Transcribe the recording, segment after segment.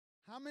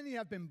How many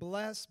have been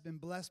blessed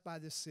by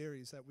this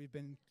series that we've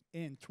been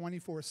in,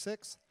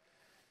 24/6?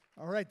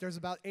 All right, there's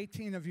about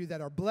 18 of you that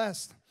are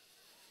blessed.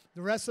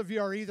 The rest of you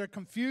are either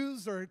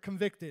confused or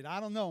convicted. I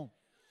don't know.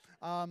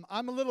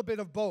 I'm a little bit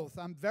of both.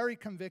 I'm very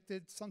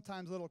convicted,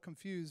 sometimes a little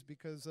confused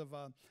because of,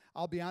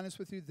 I'll be honest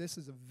with you, this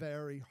is a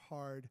very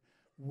hard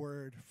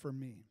word for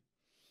me.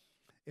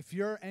 If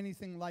you're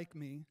anything like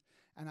me,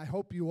 and I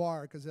hope you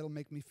are because it'll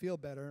make me feel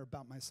better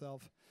about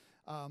myself,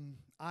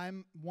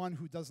 I'm one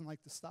who doesn't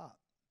like to stop.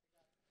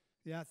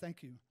 Yeah,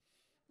 thank you.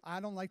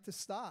 I don't like to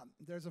stop.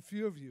 There's a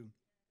few of you.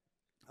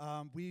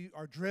 We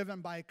are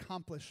driven by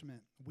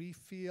accomplishment. We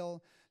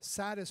feel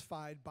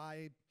satisfied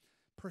by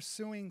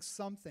pursuing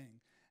something.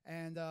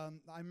 And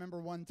I remember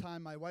one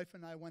time my wife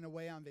and I went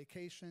away on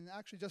vacation,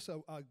 actually just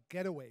a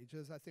getaway.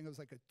 I think it was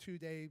like a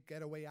 2-day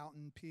getaway out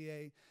in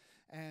PA.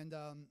 And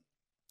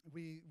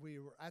we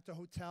were at the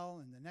hotel,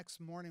 and the next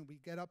morning we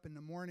get up in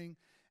the morning,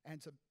 and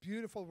it's a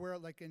beautiful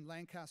world, like in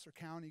Lancaster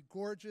County,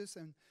 gorgeous,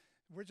 and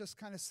we're just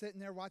kind of sitting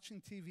there watching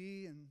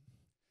TV, and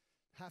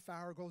half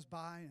hour goes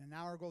by, and an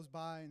hour goes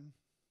by, and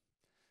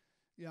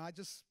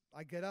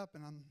I get up,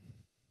 and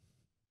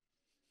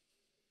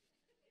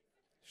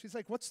she's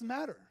like, "What's the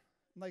matter?"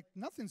 I'm like,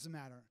 "Nothing's the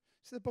matter."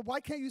 She said, "But why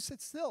can't you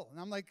sit still?" And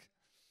I'm like,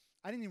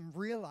 I didn't even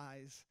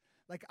realize,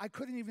 like, I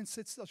couldn't even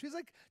sit still. She's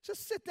like,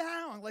 "Just sit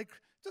down, like,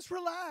 just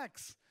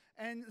relax."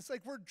 And it's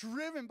like we're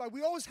driven by,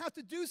 we always have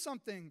to do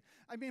something.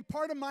 I mean,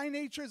 part of my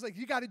nature is like,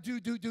 you got to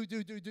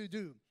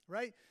do,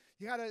 right?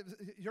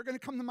 You're going to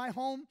come to my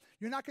home.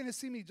 You're not going to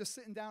see me just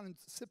sitting down and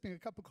sipping a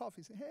cup of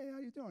coffee. Say, "Hey, how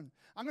you doing?"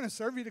 I'm going to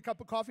serve you the cup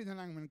of coffee. Then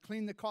I'm going to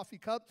clean the coffee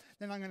cup.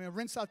 Then I'm going to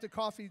rinse out the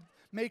coffee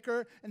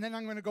maker. And then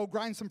I'm going to go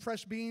grind some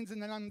fresh beans.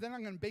 And then I'm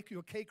going to bake you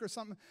a cake or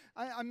something.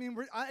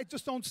 I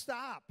just don't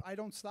stop. I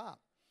don't stop.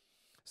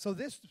 So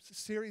this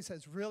series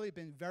has really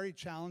been very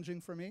challenging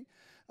for me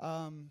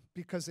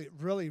because it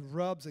really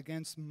rubs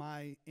against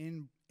my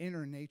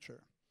inner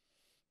nature.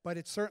 But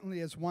it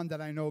certainly is one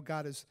that I know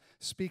God is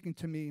speaking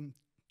to me,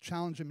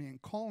 challenging me,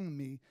 and calling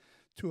me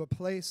to a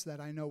place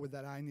that I know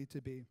that I need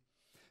to be.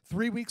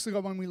 3 weeks ago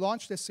when we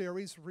launched this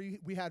series,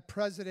 we had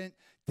President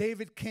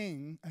David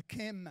Kim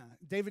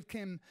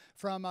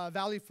from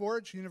Valley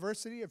Forge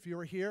University. If you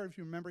were here, if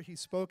you remember, he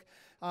spoke.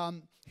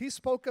 He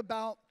spoke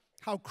about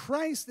how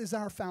Christ is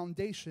our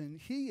foundation.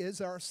 He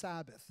is our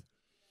Sabbath.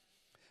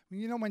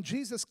 You know, when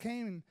Jesus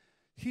came,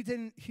 he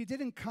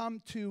didn't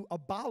come to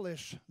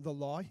abolish the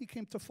law. He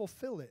came to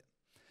fulfill it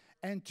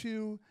and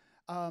to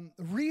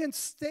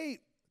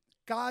reinstate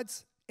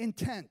God's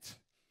intent.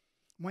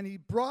 When he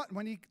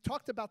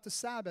talked about the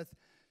Sabbath,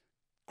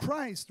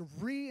 Christ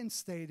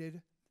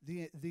reinstated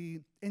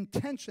the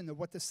intention of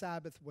what the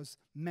Sabbath was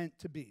meant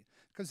to be.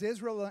 Because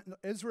the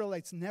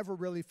Israelites never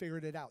really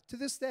figured it out. To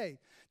this day,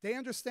 they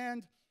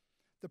understand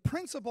the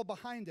principle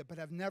behind it, but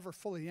have never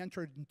fully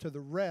entered into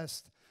the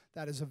rest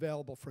that is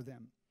available for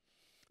them.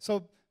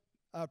 So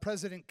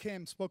President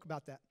Kim spoke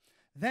about that.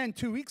 Then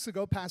 2 weeks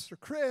ago, Pastor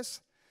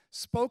Chris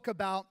spoke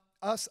about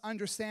us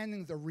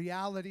understanding the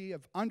reality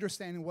of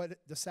understanding what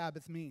the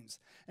Sabbath means.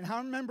 And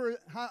how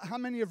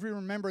many of you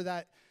remember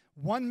that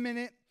 1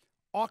 minute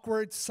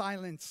awkward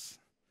silence?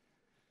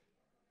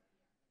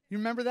 You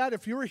remember that?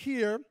 If you were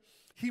here,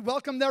 he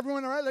welcomed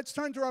everyone. All right, let's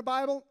turn to our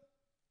Bible.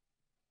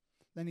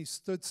 Then he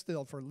stood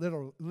still for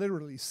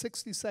literally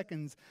 60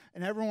 seconds,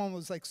 and everyone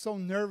was like so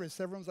nervous.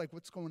 Everyone's like,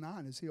 "What's going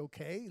on? Is he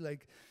okay?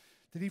 Like,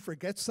 did he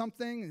forget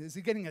something? Is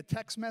he getting a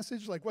text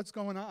message? Like, what's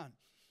going on?"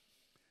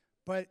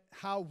 But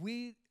how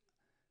we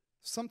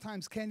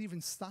sometimes can't even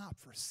stop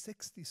for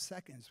 60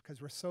 seconds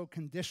because we're so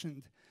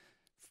conditioned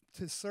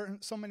to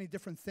so many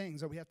different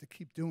things that we have to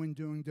keep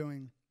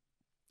doing.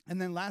 And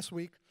then last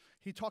week,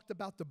 he talked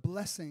about the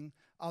blessing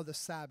of the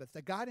Sabbath,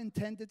 that God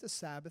intended the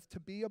Sabbath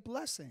to be a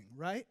blessing,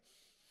 right?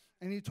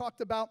 And he talked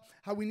about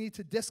how we need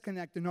to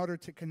disconnect in order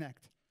to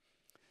connect,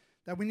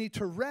 that we need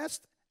to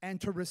rest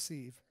and to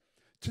receive,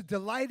 to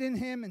delight in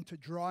him and to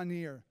draw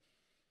near,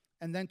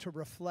 and then to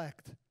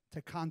reflect,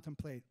 to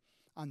contemplate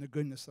on the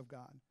goodness of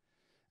God.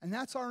 And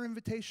that's our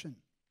invitation.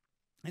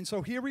 And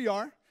so here we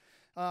are.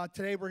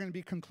 Today we're going to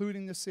be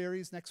concluding this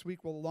series. Next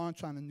week we'll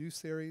launch on a new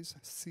series,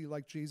 See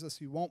Like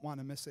Jesus. You won't want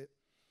to miss it.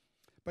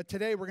 But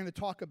today we're going to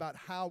talk about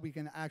how we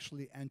can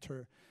actually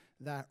enter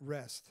that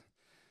rest.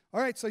 All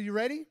right, so you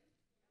ready?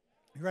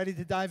 You ready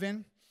to dive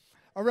in?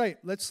 All right,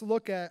 let's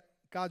look at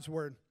God's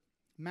word.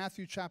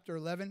 Matthew chapter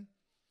 11,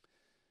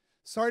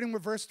 starting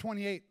with verse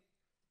 28.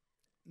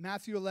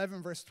 Matthew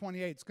 11, verse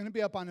 28. It's going to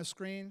be up on the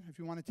screen. If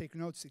you want to take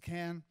notes, you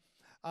can.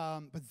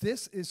 But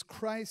this is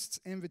Christ's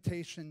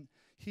invitation.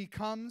 He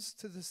comes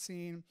to the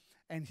scene,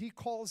 and he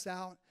calls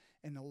out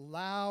in a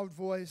loud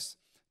voice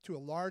to a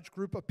large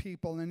group of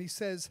people, and he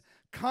says,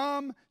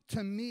 "Come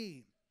to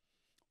me,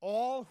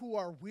 all who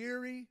are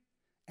weary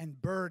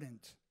and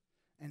burdened,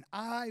 and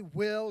I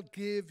will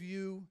give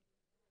you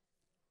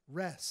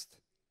rest.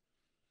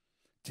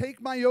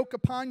 Take my yoke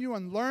upon you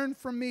and learn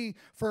from me,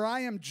 for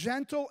I am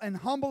gentle and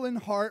humble in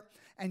heart,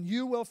 and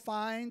you will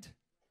find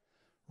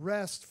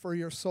rest for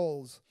your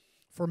souls.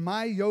 For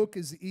my yoke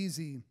is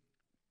easy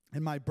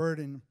and my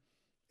burden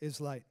is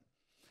light.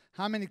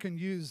 How many can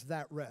use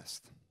that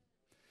rest?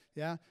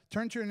 Yeah?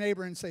 Turn to your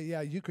neighbor and say,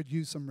 yeah, you could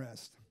use some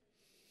rest.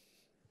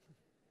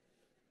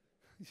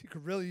 You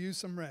could really use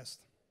some rest.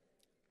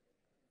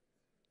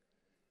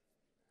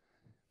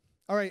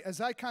 All right, as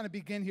I kind of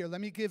begin here,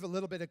 let me give a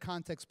little bit of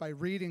context by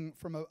reading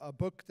from a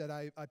book that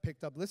I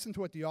picked up. Listen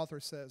to what the author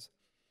says.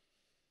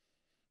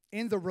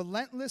 In the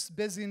relentless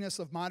busyness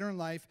of modern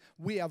life,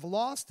 we have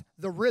lost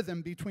the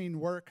rhythm between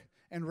work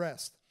and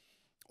rest.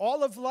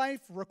 All of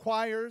life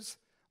requires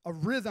a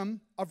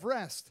rhythm of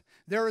rest.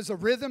 There is a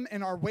rhythm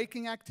in our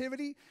waking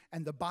activity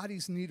and the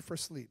body's need for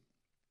sleep.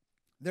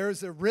 There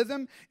is a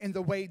rhythm in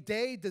the way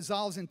day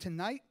dissolves into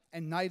night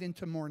and night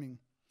into morning.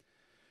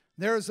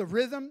 There is a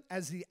rhythm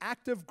as the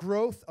active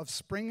growth of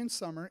spring and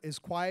summer is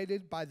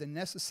quieted by the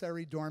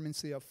necessary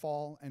dormancy of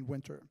fall and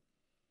winter.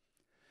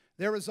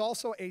 There is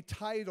also a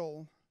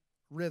tidal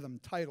rhythm,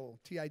 Tidal,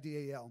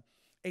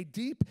 a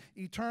deep,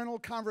 eternal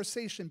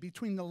conversation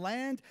between the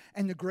land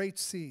and the great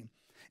sea.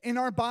 In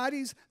our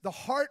bodies, the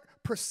heart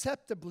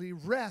perceptibly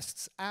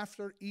rests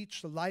after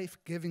each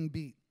life-giving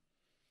beat.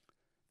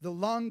 The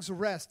lungs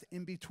rest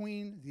in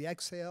between the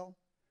exhale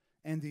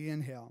and the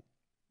inhale.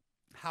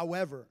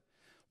 However,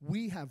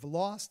 we have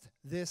lost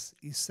this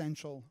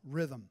essential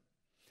rhythm.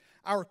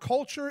 Our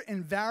culture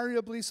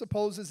invariably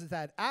supposes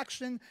that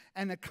action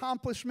and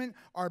accomplishment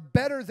are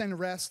better than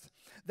rest,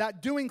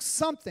 that doing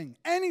something,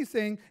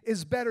 anything,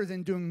 is better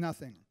than doing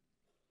nothing.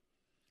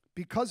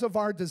 Because of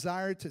our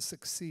desire to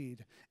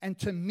succeed and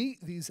to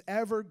meet these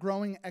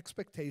ever-growing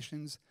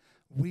expectations,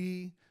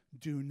 we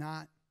do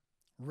not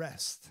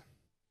rest.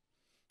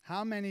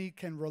 How many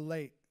can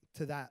relate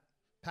to that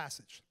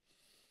passage?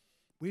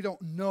 We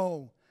don't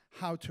know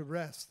how to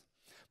rest.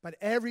 But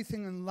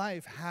everything in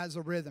life has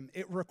a rhythm.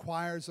 It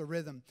requires a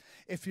rhythm.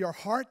 If your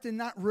heart did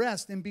not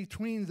rest in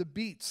between the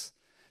beats,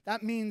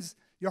 that means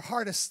your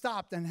heart has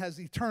stopped and has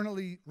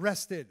eternally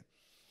rested.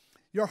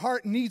 Your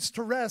heart needs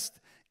to rest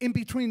in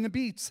between the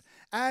beats.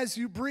 As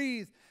you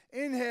breathe,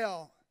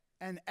 inhale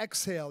and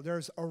exhale,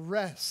 there's a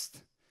rest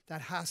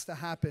that has to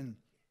happen.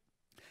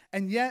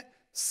 And yet,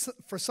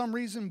 for some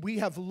reason, we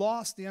have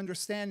lost the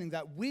understanding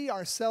that we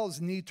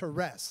ourselves need to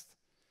rest.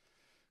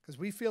 Because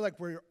we feel like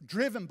we're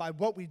driven by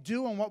what we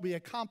do and what we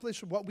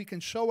accomplish, what we can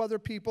show other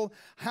people,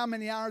 how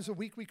many hours a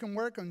week we can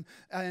work.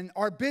 And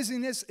our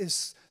busyness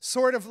is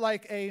sort of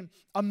like a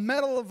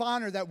medal of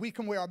honor that we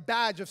can wear, a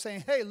badge of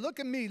saying, hey, look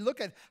at me,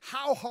 look at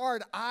how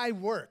hard I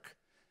work,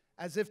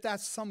 as if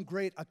that's some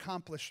great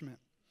accomplishment.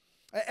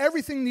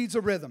 Everything needs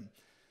a rhythm.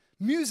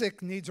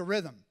 Music needs a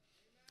rhythm.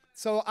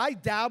 So I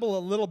dabble a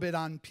little bit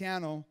on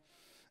piano,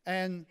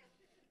 and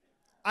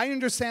I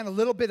understand a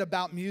little bit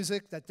about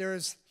music, that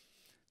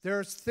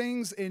there's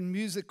things in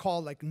music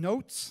called like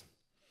notes,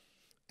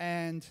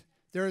 and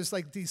there's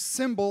like these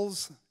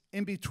symbols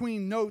in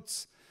between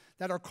notes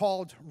that are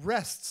called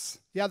rests.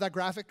 You have that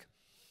graphic?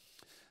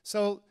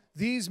 So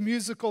these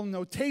musical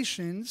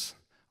notations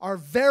are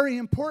very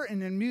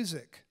important in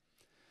music.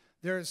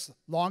 There's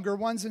longer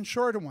ones and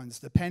shorter ones,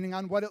 depending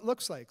on what it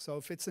looks like. So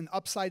if it's an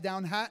upside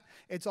down hat,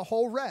 it's a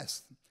whole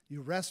rest.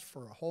 You rest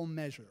for a whole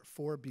measure,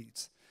 4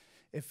 beats.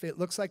 If it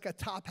looks like a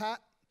top hat,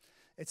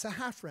 it's a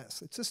half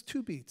rest. It's just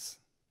 2 beats.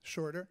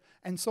 Shorter,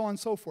 and so on and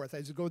so forth.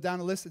 As you go down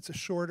the list, it's a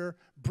shorter,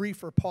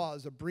 briefer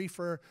pause, a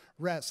briefer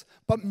rest.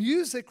 But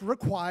music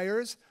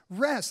requires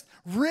rest.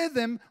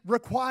 Rhythm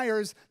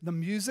requires the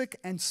music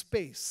and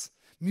space,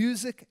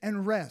 music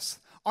and rest.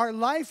 Our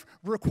life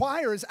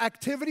requires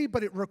activity,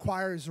 but it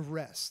requires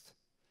rest.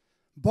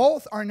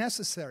 Both are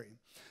necessary.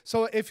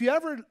 So if you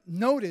ever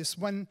notice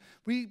when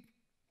we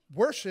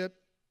worship,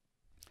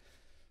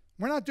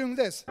 we're not doing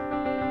this.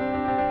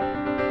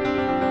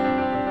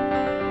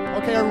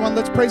 Okay, everyone,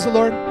 let's praise the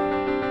Lord.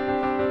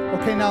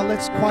 Okay, now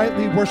let's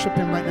quietly worship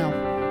Him right now.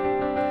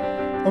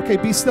 Okay,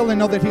 be still and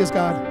know that He is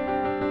God.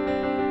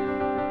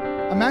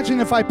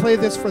 Imagine if I play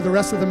this for the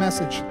rest of the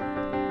message,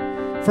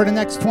 for the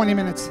next 20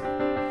 minutes.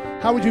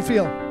 How would you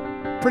feel?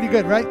 Pretty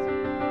good, right?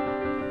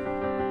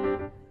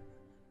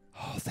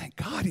 Oh, thank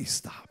God He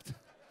stopped.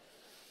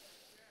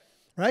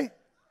 Right?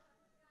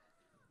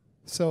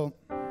 So,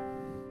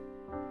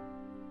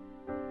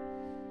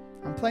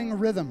 I'm playing a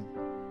rhythm,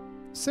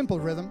 simple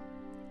rhythm.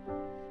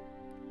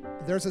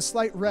 There's a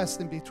slight rest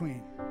in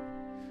between.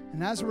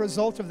 And as a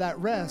result of that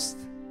rest,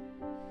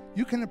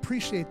 you can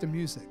appreciate the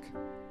music.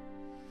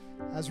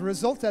 As a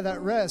result of that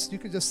rest, you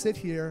could just sit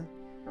here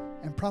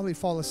and probably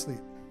fall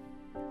asleep.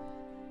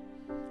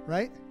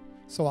 Right?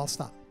 So I'll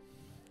stop.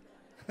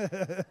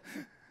 But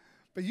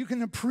you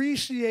can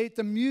appreciate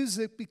the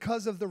music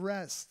because of the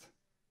rest.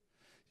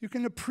 You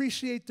can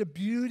appreciate the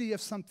beauty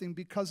of something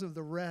because of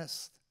the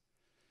rest.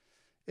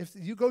 If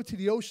you go to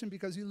the ocean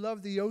because you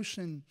love the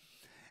ocean,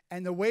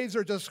 and the waves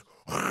are just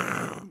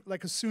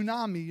like a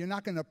tsunami, you're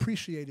not going to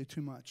appreciate it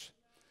too much.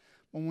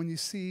 But when you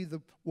see the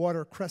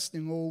water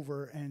cresting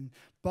over and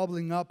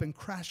bubbling up and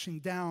crashing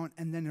down,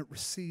 and then it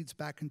recedes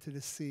back into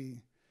the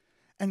sea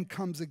and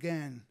comes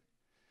again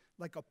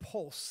like a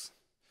pulse,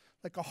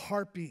 like a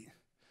heartbeat,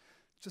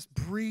 just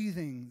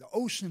breathing, the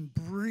ocean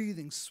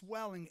breathing,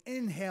 swelling,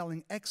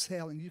 inhaling,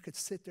 exhaling. You could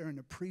sit there and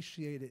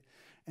appreciate it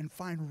and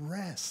find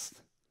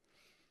rest,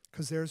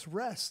 because there's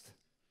rest,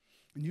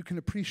 and you can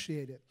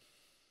appreciate it.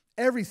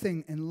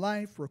 Everything in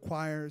life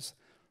requires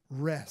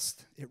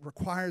rest. It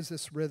requires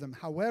this rhythm.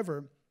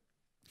 However,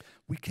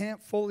 we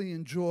can't fully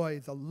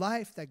enjoy the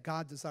life that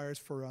God desires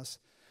for us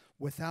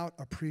without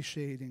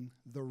appreciating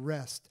the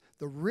rest,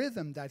 the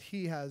rhythm that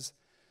he has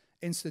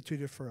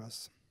instituted for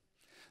us.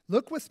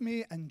 Look with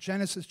me in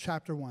Genesis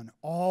chapter 1,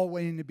 all the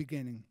way in the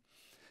beginning.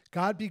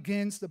 God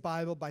begins the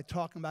Bible by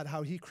talking about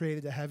how he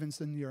created the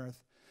heavens and the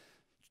earth.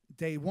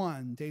 Day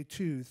 1, day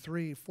 2,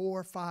 3,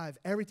 4, 5,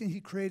 everything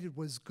he created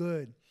was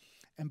good.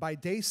 And by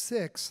day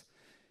 6,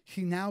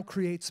 he now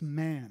creates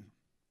man.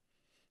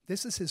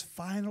 This is his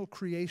final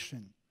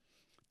creation.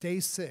 Day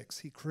 6,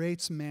 he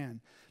creates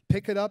man.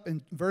 Pick it up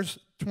in verse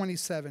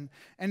 27,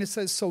 and it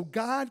says, so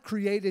God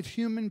created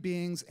human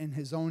beings in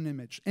his own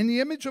image. In the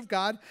image of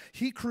God,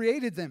 he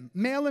created them.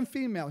 Male and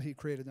female, he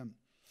created them.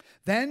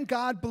 Then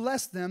God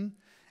blessed them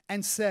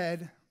and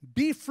said,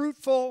 be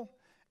fruitful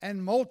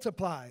and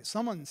multiply.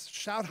 Someone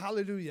shout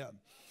hallelujah.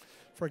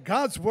 For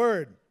God's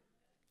word,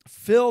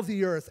 fill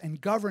the earth and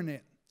govern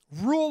it.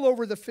 Rule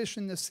over the fish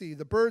in the sea,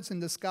 the birds in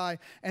the sky,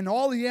 and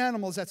all the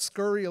animals that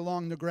scurry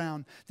along the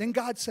ground. Then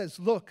God says,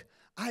 look,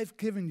 I've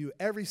given you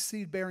every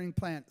seed-bearing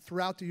plant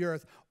throughout the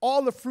earth.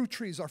 All the fruit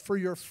trees are for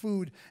your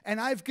food. And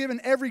I've given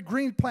every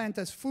green plant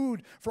as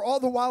food for all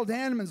the wild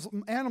animals,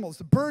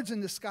 the birds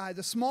in the sky,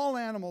 the small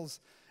animals,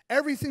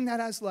 everything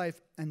that has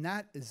life. And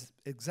that is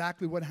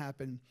exactly what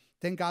happened.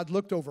 Then God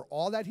looked over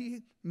all that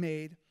he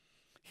made.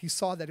 He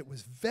saw that it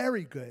was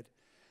very good.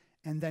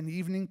 And then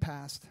evening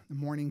passed, the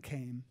morning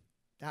came.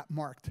 That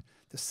marked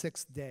the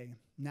 6th day,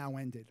 now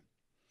ended.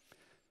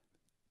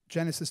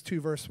 Genesis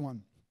 2, verse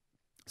 1.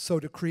 So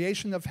the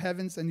creation of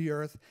heavens and the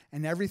earth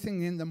and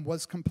everything in them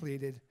was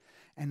completed.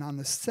 And on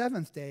the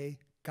 7th day,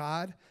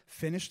 God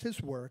finished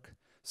his work.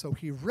 So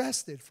he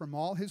rested from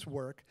all his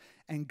work.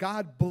 And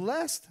God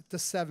blessed the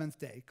 7th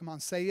day. Come on,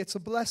 say it's a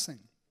blessing.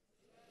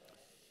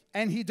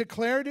 And he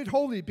declared it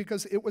holy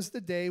because it was the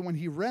day when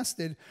he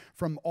rested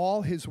from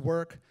all his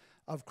work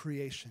of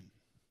creation.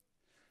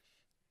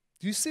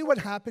 Do you see what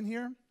happened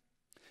here?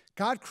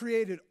 God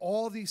created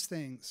all these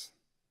things,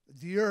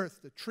 the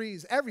earth, the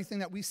trees, everything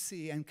that we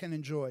see and can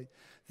enjoy.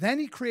 Then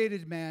he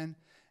created man,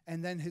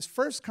 and then his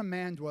first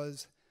command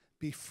was,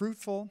 be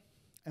fruitful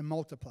and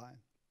multiply.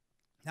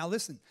 Now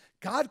listen,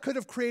 God could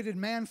have created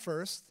man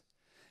first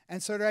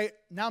and said, right,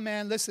 now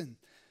man, listen,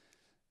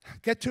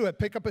 get to it.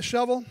 Pick up a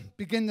shovel,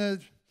 begin to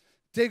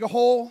dig a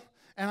hole,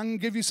 and I'm going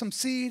to give you some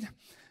seed.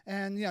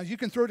 And, you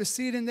can throw the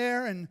seed in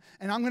there, and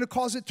I'm going to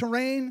cause it to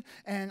rain,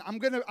 and I'm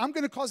going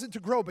to cause it to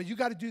grow, but you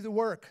got to do the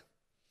work.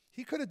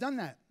 He could have done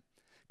that.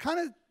 Kind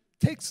of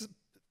it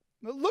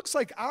looks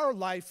like our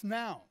life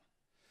now.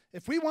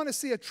 If we want to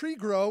see a tree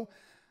grow,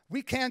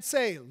 we can't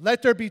say,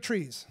 let there be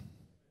trees.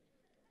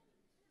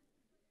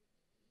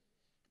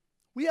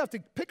 We have to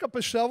pick up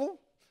a shovel,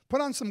 put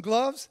on some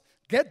gloves,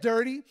 get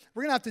dirty.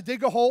 We're going to have to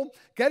dig a hole,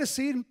 get a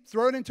seed,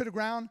 throw it into the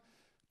ground,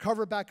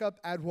 cover it back up,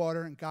 add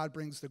water, and God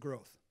brings the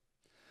growth.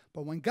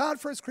 But when God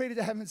first created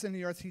the heavens and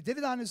the earth, he did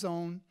it on his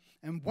own.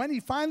 And when he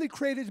finally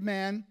created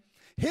man,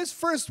 his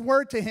first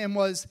word to him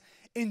was,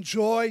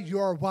 enjoy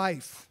your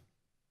wife.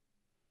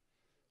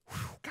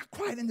 Whew, got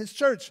quiet in this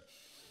church.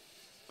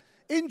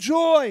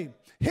 Enjoy.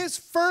 His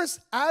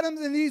first, Adam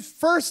and Eve's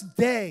first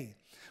day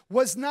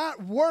was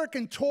not work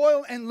and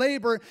toil and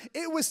labor.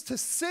 It was to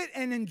sit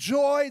and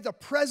enjoy the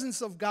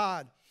presence of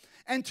God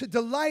and to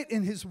delight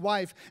in his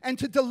wife and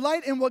to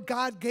delight in what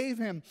God gave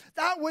him.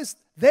 That was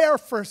their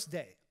first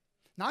day.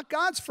 Not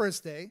God's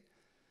first day.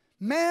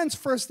 Man's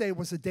first day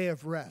was a day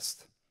of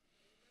rest.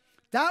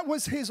 That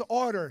was his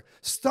order.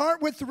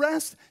 Start with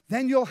rest,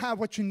 then you'll have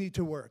what you need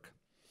to work.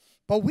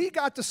 But we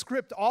got the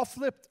script all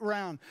flipped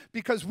around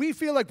because we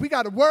feel like we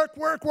got to work.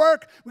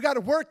 We got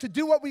to work to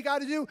do what we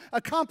got to do,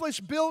 accomplish,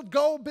 build,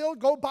 go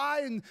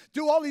buy, and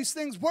do all these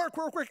things, work.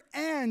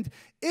 And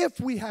if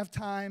we have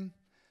time,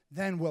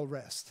 then we'll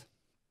rest.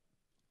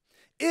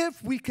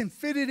 If we can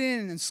fit it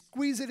in and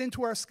squeeze it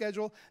into our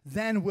schedule,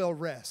 then we'll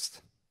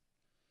rest.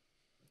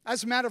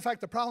 As a matter of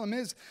fact, the problem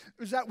is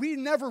that we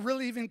never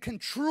really even can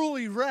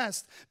truly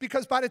rest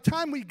because by the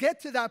time we get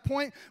to that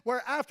point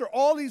where after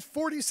all these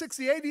 40,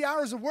 60, 80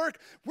 hours of work,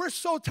 we're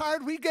so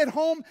tired we get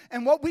home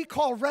and what we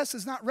call rest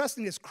is not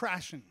resting, it's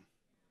crashing.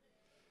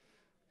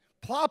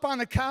 Plop on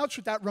the couch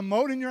with that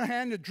remote in your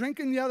hand, a drink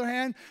in the other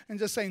hand, and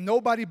just say,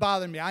 nobody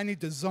bother me, I need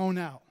to zone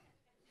out.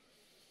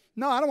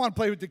 No, I don't want to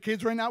play with the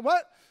kids right now.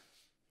 What?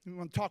 I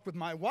want to talk with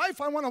my wife.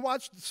 I want to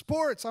watch the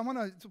sports. I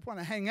want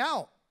to hang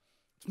out.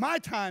 It's my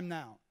time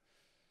now.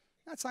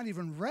 That's not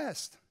even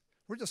rest.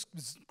 We're just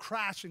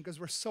crashing because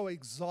we're so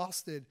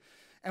exhausted.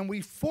 And we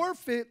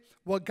forfeit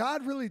what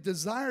God really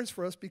desires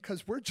for us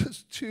because we're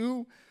just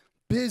too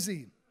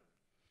busy.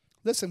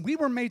 Listen, we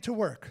were made to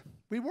work.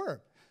 We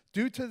were.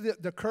 Due to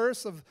the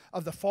curse of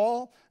the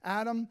fall,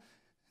 Adam,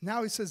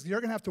 now he says,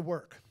 you're going to have to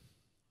work.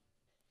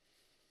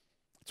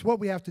 It's what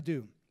we have to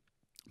do.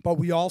 but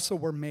we also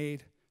were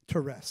made to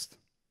rest.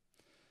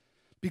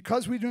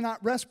 Because we do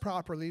not rest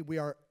properly, we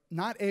are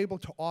not able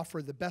to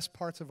offer the best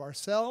parts of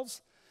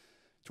ourselves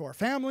to our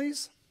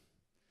families,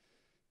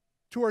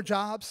 to our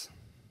jobs,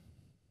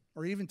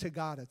 or even to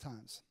God at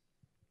times.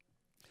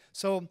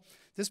 So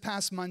this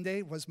past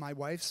Monday was my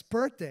wife's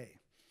birthday.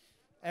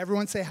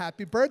 Everyone say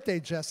happy birthday,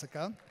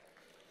 Jessica.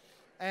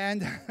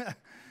 And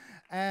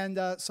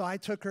so I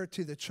took her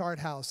to the Chart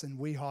House in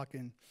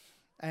Weehawken.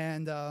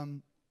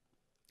 And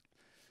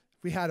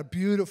we had a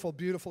beautiful,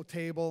 beautiful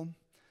table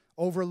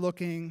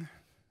overlooking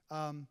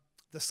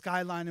the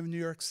skyline of New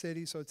York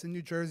City. So it's in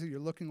New Jersey. You're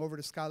looking over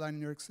the skyline of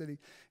New York City.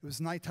 It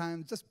was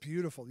nighttime, just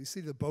beautiful. You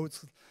see the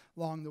boats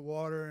along the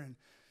water and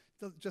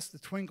just the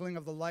twinkling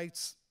of the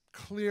lights.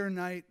 Clear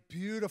night,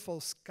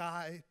 beautiful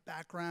sky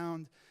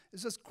background.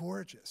 It's just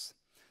gorgeous.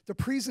 The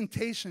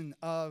presentation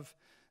of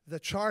the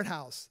Chart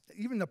House,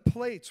 even the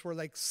plates were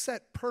like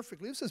set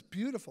perfectly. It was just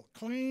beautiful,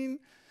 clean.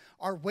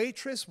 Our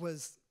waitress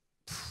was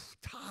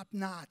top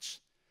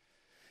notch.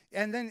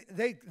 And then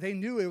they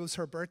knew it was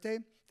her birthday,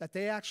 that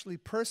they actually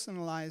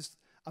personalized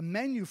a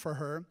menu for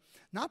her,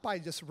 not by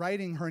just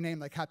writing her name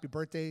like happy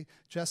birthday,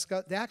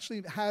 Jessica. They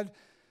actually had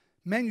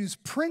menus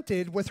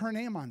printed with her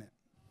name on it.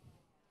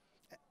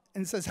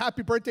 And it says,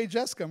 happy birthday,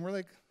 Jessica. And we're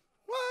like,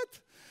 what?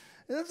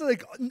 It was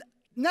like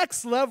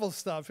next level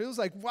stuff. It was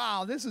like,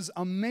 wow, this is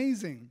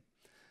amazing.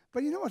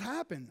 But you know what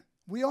happened?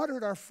 We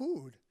ordered our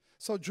food.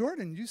 So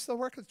Jordan, you still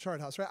work at the Chart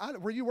House, right?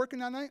 Were you working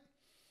that night?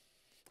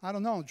 I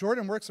don't know.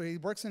 Jordan works, so he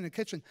works in the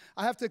kitchen.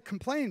 I have to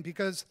complain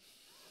because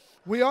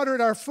we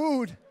ordered our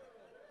food.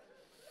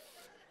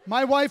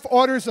 My wife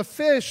orders a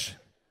fish.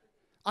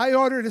 I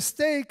ordered a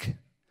steak.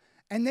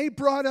 And they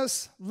brought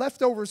us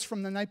leftovers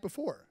from the night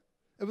before.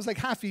 It was like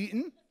half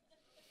eaten.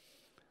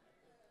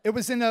 It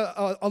was in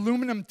a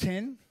aluminum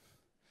tin.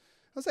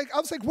 I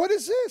was like, what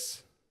is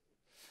this?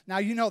 Now,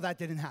 you know that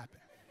didn't happen.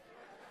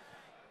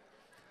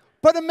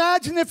 But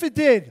imagine if it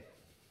did.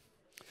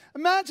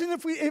 Imagine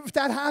if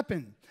that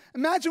happened.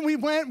 Imagine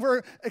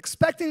we're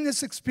expecting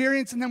this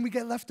experience, and then we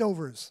get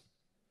leftovers.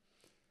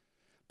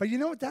 But you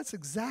know what? That's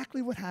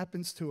exactly what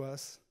happens to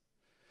us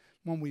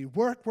when we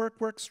work,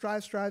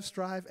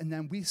 strive, and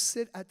then we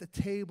sit at the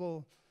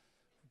table,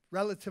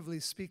 relatively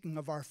speaking,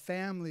 of our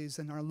families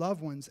and our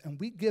loved ones, and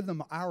we give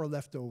them our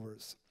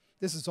leftovers.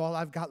 This is all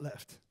I've got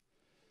left.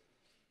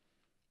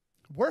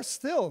 Worse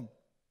still,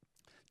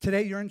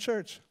 today you're in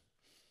church.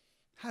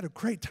 Had a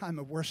great time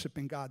of worship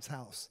in God's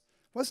house.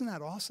 Wasn't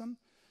that awesome?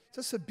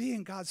 Just to be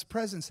in God's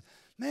presence.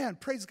 Man,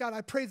 praise God,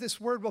 I pray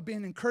this word will be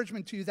an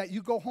encouragement to you that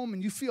you go home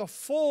and you feel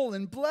full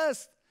and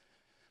blessed.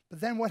 But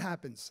then what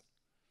happens?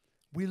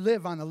 We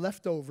live on the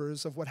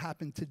leftovers of what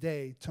happened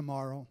today,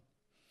 tomorrow,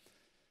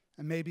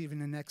 and maybe even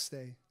the next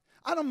day.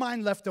 I don't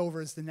mind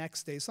leftovers the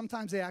next day.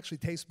 Sometimes they actually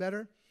taste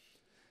better.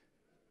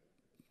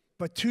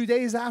 But 2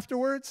 days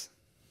afterwards,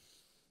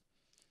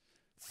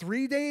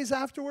 3 days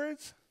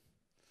afterwards,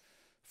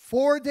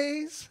 4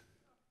 days,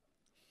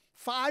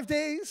 5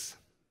 days,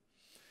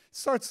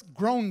 starts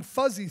growing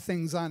fuzzy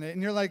things on it.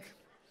 And you're like,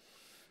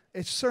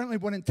 it certainly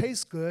wouldn't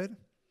taste good.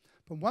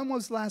 But when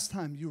was the last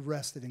time you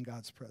rested in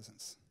God's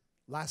presence?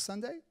 Last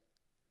Sunday?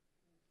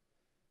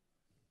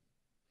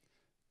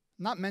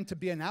 Not meant to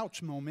be an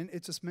ouch moment.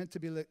 It's just meant to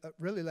be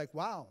really like,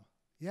 wow,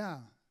 yeah,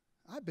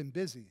 I've been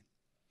busy.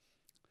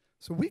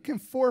 So we can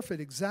forfeit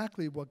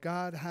exactly what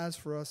God has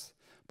for us,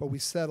 but we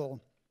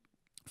settle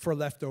for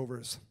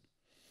leftovers.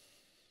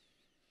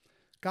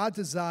 God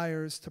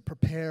desires to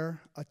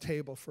prepare a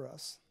table for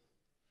us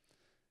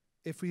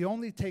if we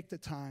only take the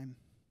time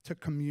to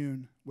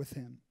commune with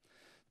him.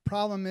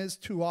 Problem is,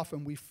 too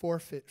often we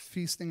forfeit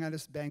feasting at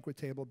his banquet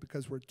table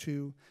because we're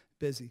too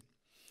busy.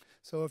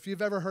 So if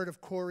you've ever heard of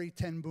Corrie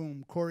ten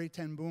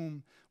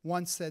Boom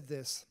once said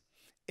this: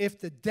 if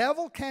the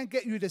devil can't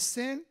get you to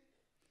sin,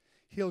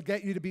 he'll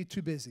get you to be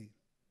too busy.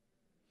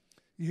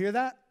 You hear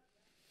that?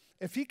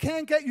 If he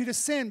can't get you to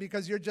sin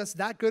because you're just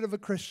that good of a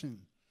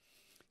Christian,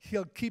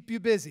 he'll keep you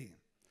busy.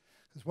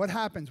 Because what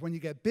happens when you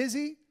get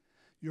busy,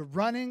 you're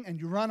running and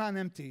you run on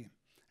empty.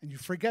 And you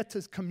forget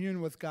to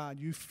commune with God.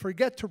 You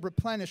forget to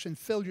replenish and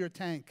fill your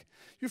tank.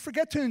 You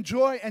forget to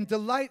enjoy and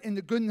delight in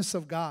the goodness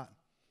of God.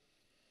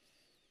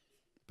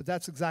 But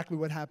that's exactly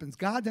what happens.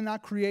 God did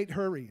not create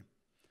hurry.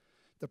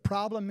 The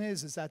problem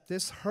is that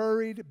this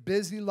hurried,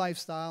 busy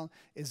lifestyle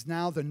is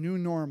now the new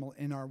normal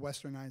in our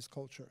westernized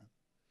culture.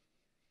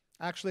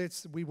 Actually,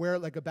 we wear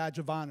it like a badge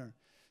of honor.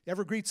 You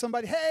ever greet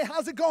somebody, hey,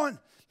 how's it going?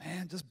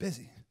 Man, just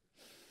busy.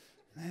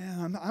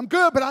 Man, I'm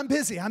good, but I'm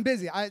busy. I'm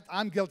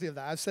guilty of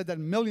that. I've said that a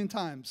million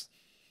times.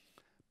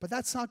 But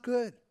that's not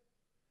good.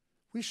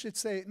 We should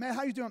say, man,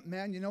 how you doing?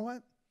 Man, you know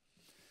what?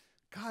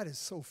 God is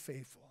so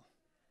faithful.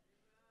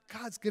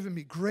 God's given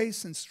me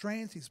grace and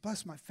strength. He's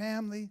blessed my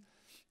family.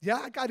 Yeah,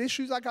 I got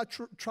issues. I got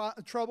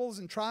troubles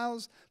and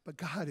trials, but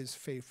God is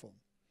faithful.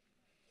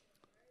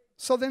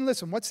 So then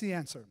listen, what's the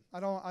answer? I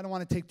don't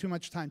want to take too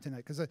much time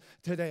tonight because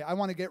today I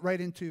want to get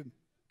right into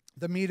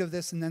the meat of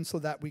this and then so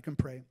that we can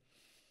pray.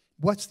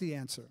 What's the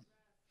answer?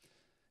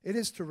 It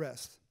is to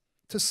rest,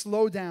 to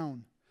slow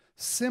down,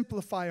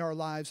 simplify our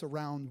lives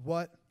around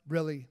what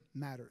really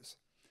matters.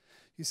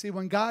 You see,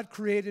 when God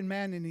created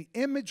man in the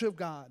image of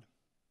God,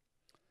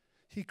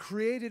 he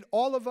created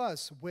all of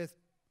us with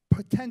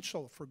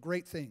potential for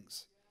great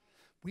things.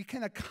 We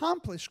can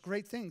accomplish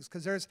great things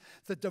because there's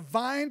the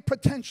divine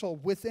potential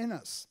within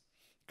us.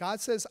 God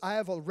says, I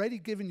have already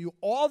given you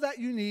all that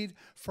you need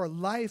for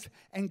life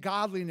and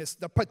godliness.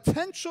 The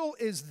potential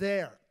is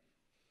there.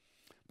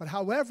 But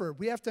however,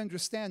 we have to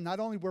understand not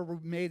only were we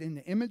made in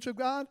the image of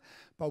God,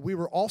 but we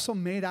were also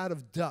made out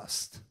of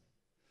dust,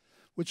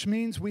 which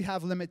means we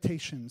have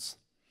limitations.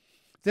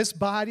 This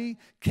body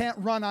can't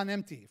run on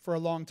empty for a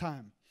long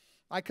time.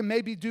 I can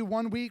maybe do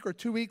 1 week or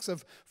 2 weeks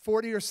of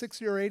 40 or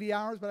 60 or 80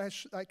 hours, but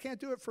I can't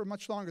do it for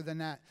much longer than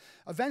that.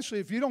 Eventually,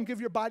 if you don't give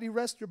your body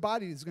rest, your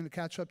body is going to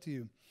catch up to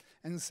you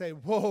and say,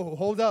 whoa,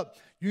 hold up,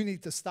 you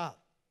need to stop.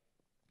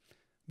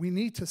 We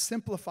need to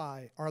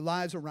simplify our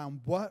lives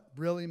around what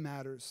really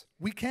matters.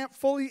 We can't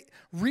fully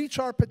reach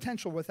our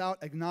potential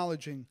without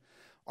acknowledging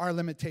our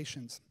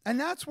limitations. And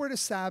that's where the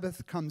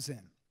Sabbath comes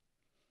in.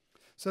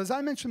 So as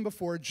I mentioned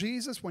before,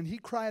 Jesus, when he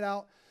cried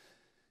out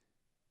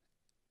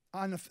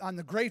on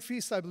the great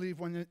feast, I believe,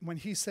 when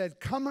he said,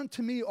 come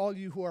unto me, all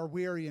you who are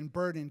weary and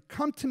burdened.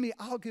 Come to me,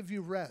 I'll give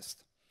you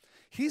rest.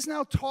 He's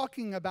now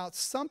talking about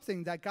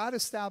something that God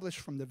established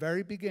from the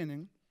very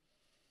beginning,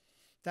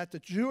 that the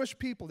Jewish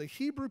people, the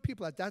Hebrew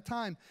people at that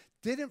time,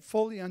 didn't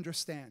fully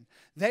understand.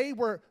 They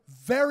were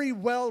very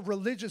well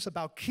religious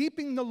about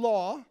keeping the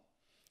law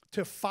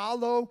to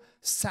follow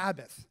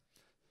Sabbath.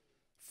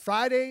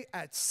 Friday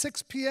at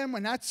 6 p.m.,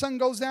 when that sun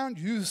goes down,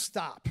 you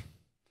stop.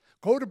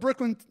 Go to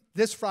Brooklyn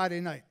this Friday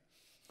night.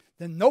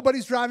 Then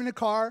nobody's driving a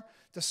car.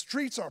 The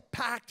streets are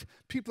packed.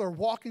 People are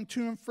walking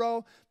to and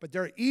fro, but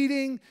they're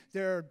eating,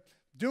 they're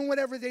doing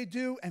whatever they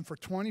do, and for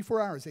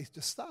 24 hours, they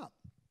just stop.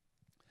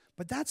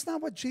 But that's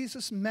not what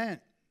Jesus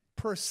meant,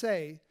 per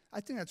se.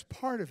 I think that's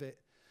part of it.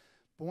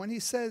 But when he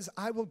says,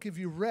 I will give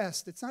you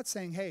rest, it's not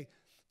saying, hey,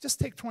 just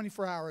take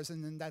 24 hours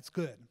and then that's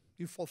good.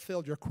 You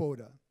fulfilled your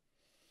quota.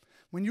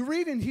 When you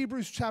read in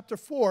Hebrews chapter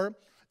 4,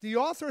 the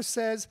author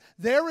says,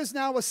 there is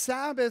now a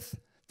Sabbath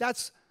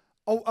that's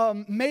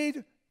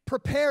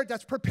prepared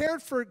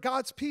for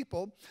God's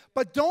people,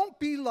 but don't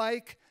be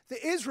like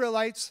the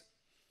Israelites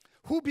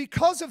who,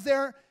 because of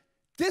their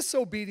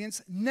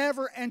disobedience,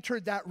 never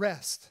entered that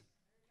rest.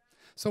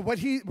 So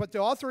what the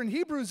author in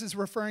Hebrews is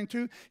referring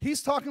to,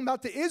 he's talking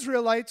about the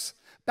Israelites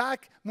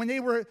back when they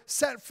were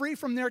set free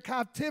from their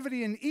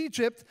captivity in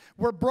Egypt,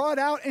 were brought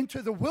out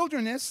into the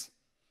wilderness,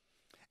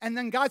 and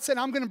then God said,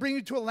 I'm going to bring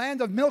you to a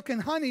land of milk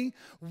and honey.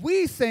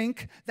 We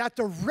think that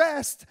the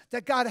rest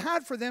that God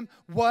had for them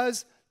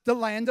was the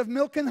land of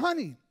milk and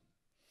honey.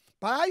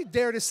 But I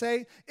dare to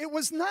say it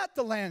was not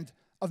the land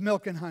of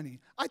milk and honey.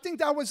 I think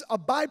that was a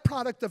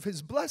byproduct of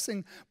his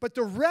blessing, but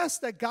the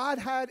rest that God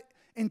had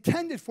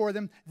intended for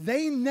them,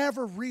 they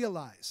never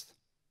realized.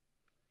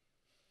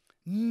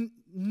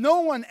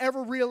 No one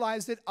ever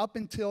realized it up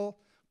until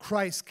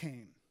Christ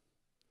came.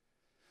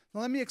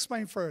 Now let me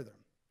explain further.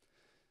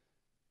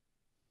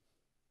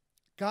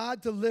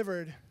 God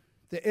delivered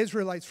the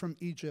Israelites from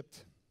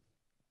Egypt,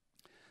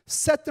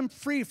 set them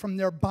free from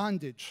their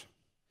bondage,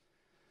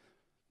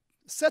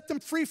 set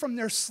them free from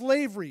their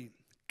slavery,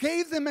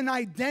 gave them an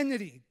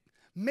identity,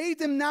 made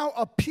them now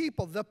a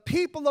people, the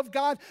people of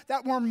God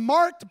that were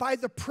marked by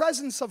the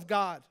presence of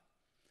God.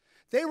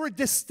 They were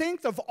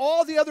distinct of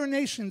all the other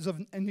nations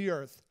in the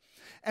earth.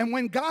 And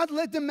when God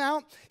led them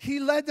out, he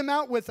led them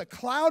out with a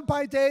cloud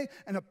by day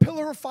and a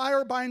pillar of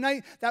fire by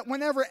night, that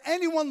whenever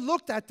anyone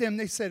looked at them,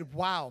 they said,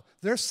 wow,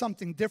 there's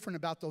something different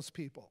about those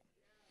people.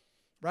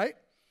 Right?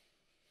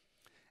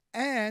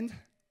 And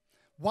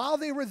while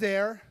they were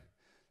there,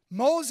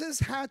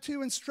 Moses had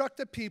to instruct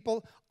the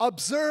people,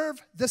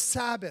 observe the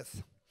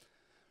Sabbath,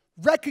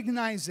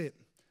 recognize it,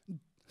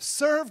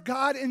 serve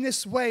God in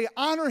this way,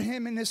 honor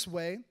him in this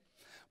way.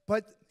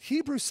 But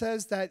Hebrews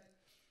says that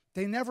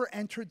they never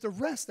entered the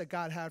rest that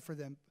God had for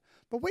them.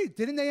 But wait,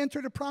 didn't they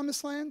enter the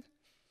promised land?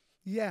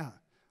 Yeah,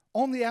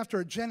 only after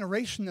a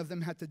generation of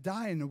them had to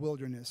die in the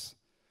wilderness.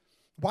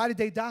 Why did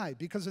they die?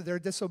 Because of their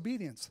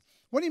disobedience.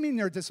 What do you mean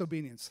their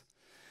disobedience?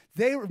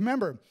 They,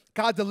 remember,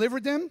 God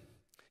delivered them.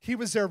 He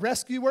was their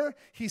rescuer.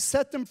 He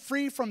set them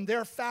free from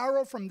their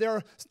Pharaoh, from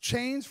their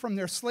chains, from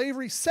their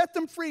slavery, set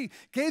them free,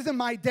 gave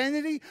them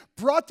identity,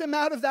 brought them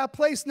out of that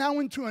place now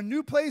into a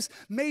new place,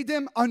 made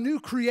them a new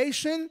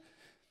creation.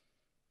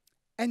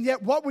 And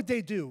yet what would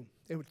they do?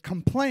 They would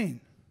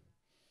complain.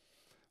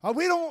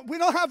 We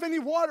don't have any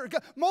water.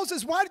 God,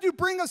 Moses, why did you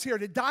bring us here?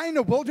 To die in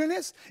the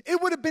wilderness?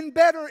 It would have been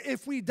better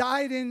if we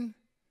died in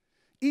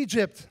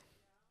Egypt.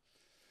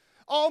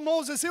 Oh,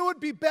 Moses, it would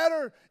be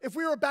better if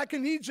we were back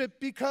in Egypt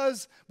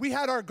because we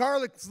had our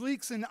garlic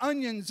leeks and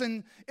onions,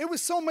 and it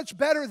was so much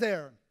better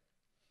there.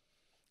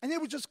 And they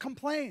would just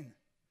complain.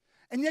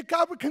 And yet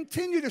God would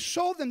continue to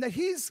show them that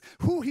he's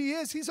who he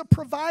is. He's a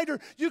provider.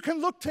 You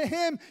can look to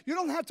him. You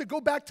don't have to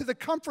go back to the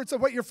comforts of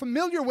what you're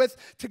familiar with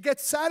to get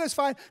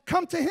satisfied.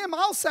 Come to him.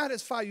 I'll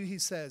satisfy you, he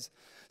says.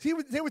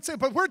 They would say,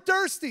 but we're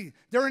thirsty.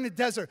 They're in the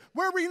desert.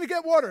 Where are we going to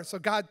get water? So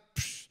God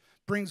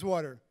brings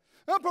water.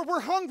 Oh, but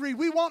we're hungry.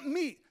 We want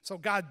meat. So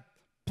God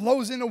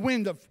blows in a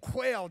wind of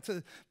quail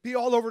to be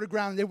all over the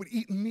ground. They would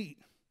eat meat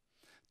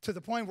to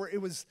the point where it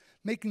was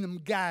making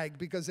them gag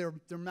because their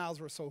mouths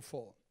were so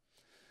full.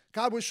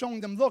 God was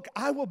showing them, look,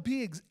 I will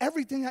be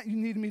everything that you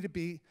need me to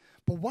be,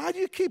 but why do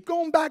you keep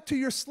going back to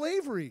your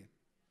slavery?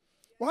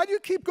 Why do you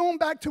keep going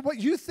back to what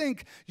you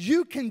think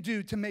you can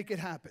do to make it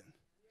happen?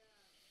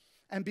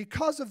 And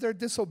because of their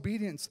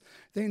disobedience,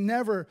 they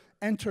never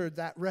entered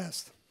that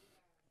rest.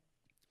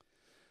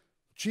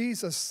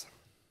 Jesus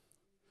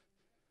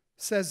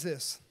says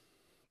this,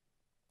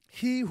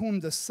 he whom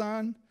the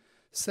Son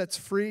sets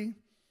free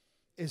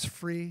is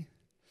free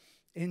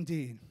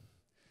indeed.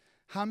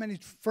 How many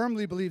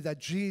firmly believe that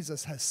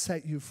Jesus has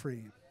set you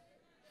free?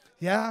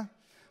 Yeah?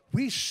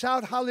 We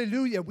shout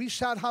hallelujah,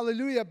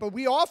 but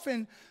we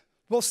often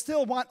will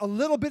still want a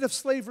little bit of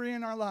slavery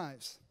in our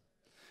lives.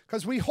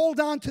 Because we hold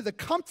on to the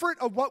comfort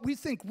of what we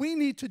think we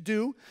need to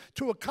do,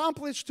 to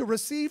accomplish, to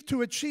receive,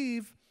 to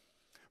achieve,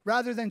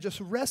 rather than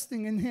just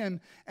resting in him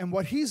and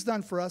what he's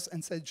done for us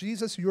and said,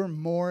 Jesus, you're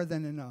more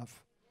than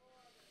enough.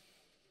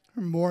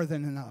 You're more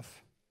than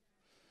enough.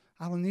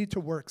 I don't need to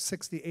work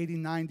 60, 80,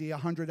 90,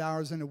 100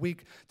 hours in a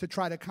week to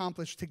try to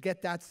accomplish, to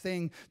get that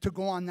thing, to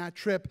go on that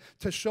trip,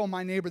 to show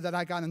my neighbor that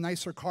I got a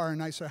nicer car, a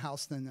nicer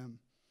house than them.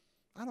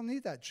 I don't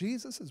need that.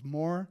 Jesus is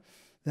more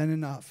than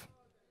enough.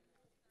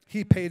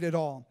 He paid it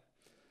all.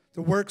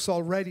 The work's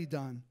already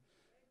done.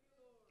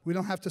 We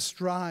don't have to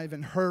strive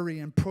and hurry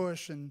and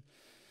push and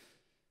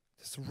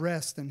just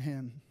rest in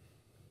him.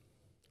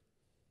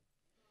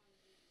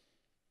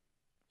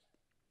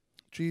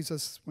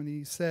 Jesus, when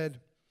he said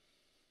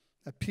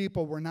that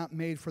people were not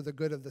made for the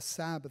good of the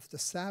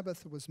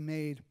Sabbath was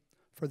made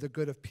for the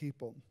good of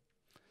people.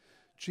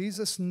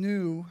 Jesus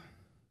knew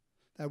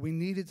that we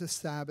needed the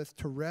Sabbath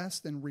to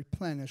rest and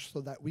replenish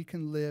so that we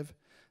can live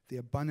the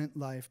abundant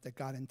life that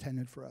God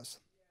intended for us.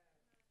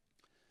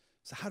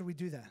 So how do we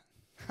do that?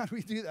 How do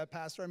we do that,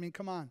 Pastor? I mean,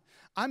 come on.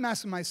 I'm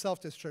asking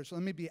myself this, church.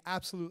 Let me be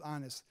absolute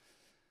honest.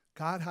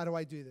 God, how do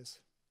I do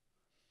this?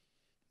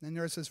 And then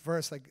there's this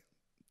verse that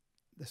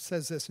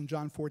says this in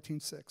John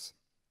 14:6.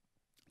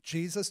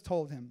 Jesus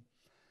told him,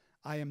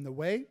 I am the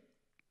way,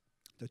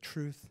 the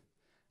truth,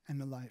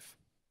 and the life.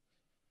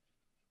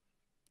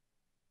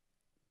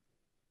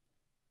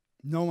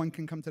 No one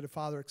can come to the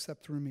Father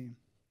except through me.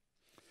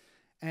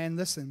 And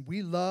listen,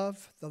 we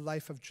love the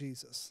life of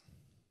Jesus.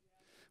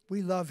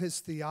 We love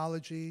his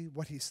theology,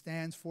 what he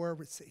stands for.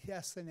 We say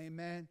yes and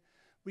amen.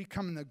 We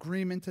come in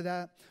agreement to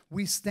that.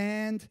 We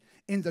stand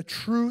in the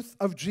truth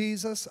of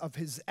Jesus, of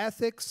his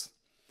ethics.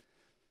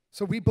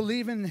 So we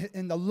believe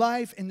in the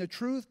life, in the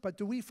truth, but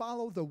do we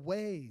follow the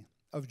way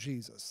of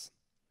Jesus?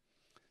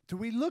 Do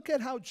we look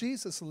at how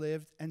Jesus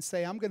lived and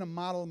say, I'm going to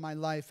model my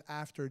life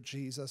after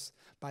Jesus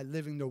by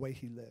living the way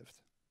he lived?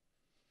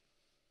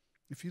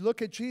 If you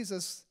look at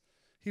Jesus,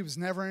 he was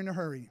never in a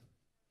hurry.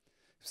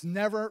 He was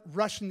never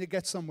rushing to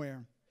get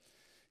somewhere.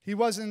 He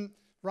wasn't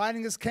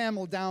riding his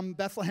camel down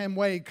Bethlehem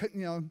Way,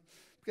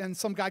 and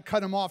some guy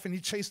cut him off and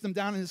he chased him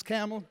down in his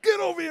camel. Get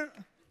over here.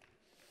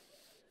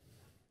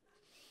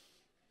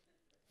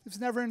 He was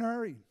never in a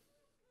hurry.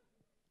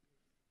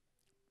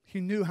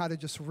 He knew how to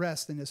just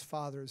rest in his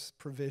Father's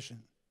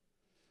provision.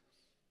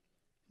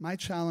 My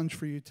challenge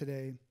for you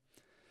today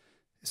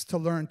is to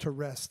learn to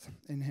rest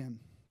in him.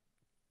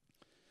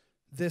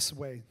 This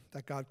way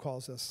that God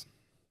calls us.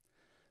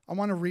 I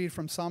want to read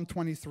from Psalm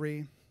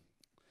 23,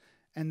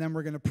 and then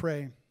we're going to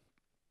pray.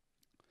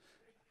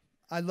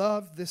 I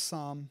love this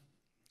psalm,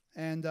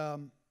 and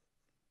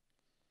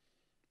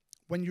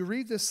when you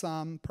read this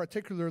psalm,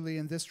 particularly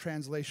in this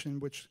translation,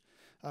 which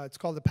it's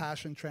called the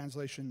Passion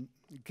Translation,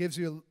 it gives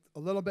you a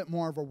little bit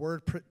more of a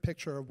word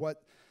picture of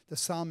what the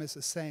psalmist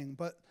is saying.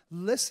 But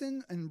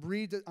listen and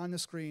read it on the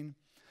screen,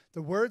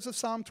 the words of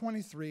Psalm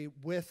 23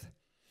 with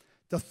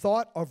the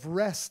thought of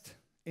rest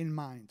in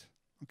mind,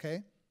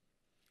 okay?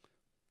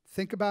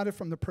 Think about it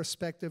from the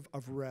perspective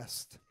of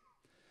rest.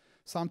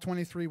 Psalm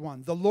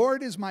 23:1. The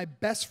Lord is my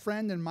best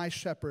friend and my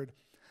shepherd.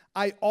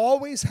 I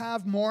always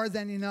have more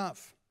than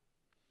enough.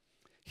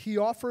 He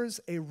offers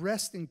a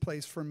resting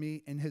place for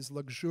me in his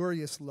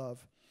luxurious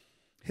love.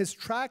 His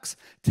tracks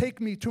take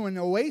me to an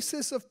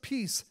oasis of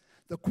peace,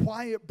 the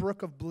quiet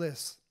brook of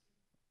bliss.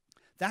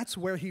 That's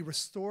where he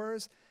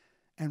restores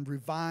and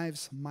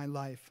revives my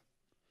life.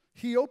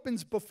 He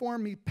opens before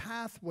me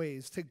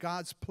pathways to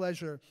God's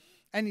pleasure,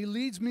 and he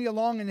leads me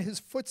along in his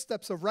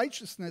footsteps of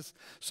righteousness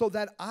so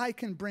that I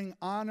can bring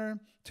honor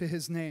to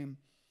his name.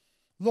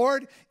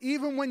 Lord,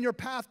 even when your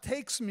path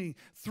takes me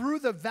through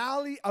the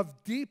valley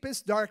of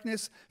deepest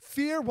darkness,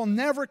 fear will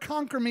never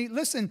conquer me.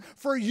 Listen,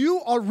 for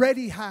you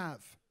already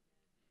have.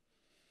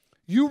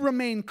 You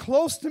remain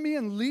close to me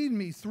and lead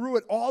me through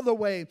it all the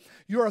way.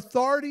 Your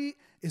authority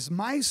is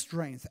my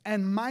strength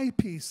and my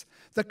peace.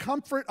 The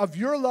comfort of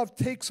your love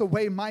takes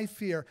away my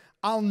fear.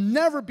 I'll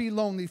never be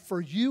lonely, for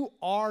you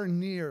are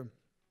near.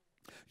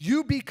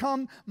 You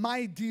become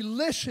my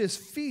delicious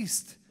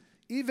feast,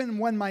 even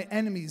when my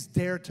enemies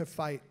dare to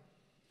fight.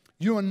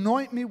 You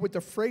anoint me with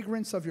the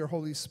fragrance of your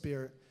Holy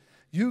Spirit.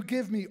 You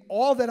give me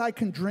all that I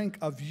can drink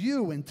of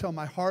you until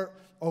my heart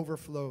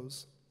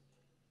overflows.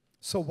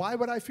 So why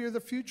would I fear the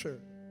future?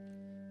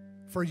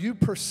 For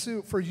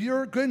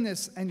your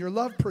goodness and your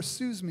love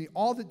pursues me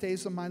all the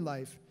days of my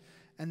life.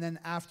 And then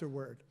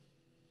afterward,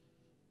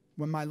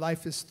 when my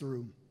life is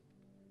through,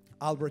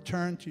 I'll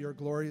return to your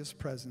glorious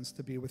presence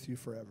to be with you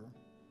forever.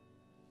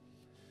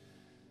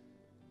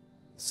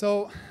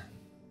 So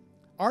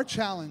our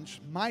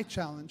challenge, my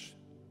challenge,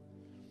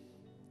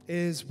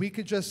 is we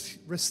could just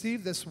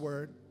receive this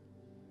word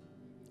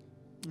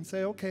and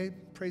say, okay,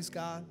 praise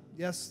God,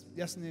 yes,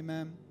 yes and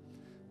amen.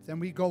 Then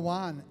we go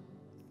on,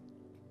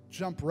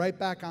 jump right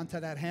back onto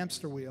that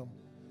hamster wheel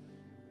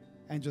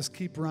and just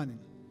keep running.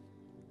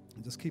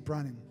 And just keep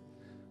running.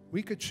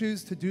 We could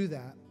choose to do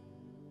that.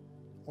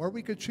 Or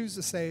we could choose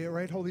to say, all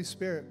right, Holy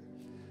Spirit,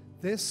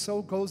 this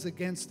so goes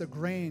against the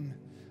grain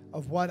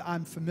of what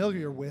I'm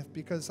familiar with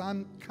because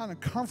I'm kind of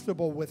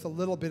comfortable with a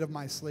little bit of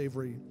my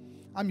slavery.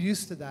 I'm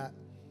used to that.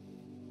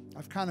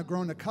 I've kind of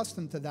grown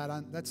accustomed to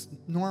that. That's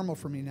normal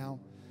for me now.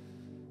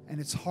 And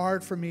it's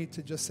hard for me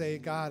to just say,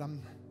 God,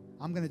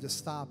 I'm going to just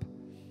stop.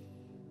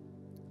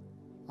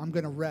 I'm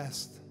going to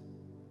rest.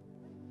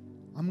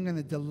 I'm going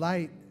to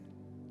delight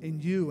in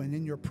you and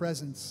in your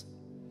presence.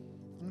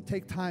 I'm going to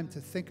take time to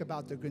think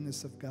about the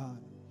goodness of God.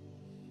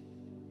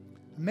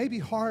 It may be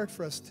hard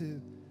for us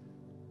to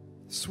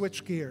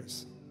switch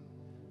gears,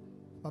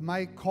 but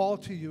my call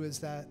to you is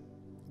that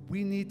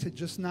we need to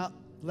just not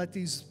let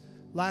these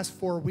last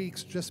 4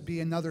 weeks just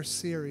be another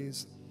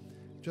series,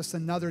 just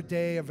another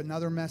day of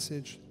another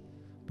message,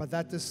 but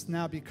that this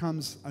now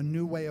becomes a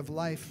new way of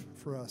life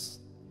for us.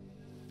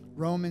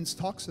 Romans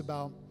talks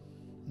about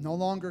no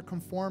longer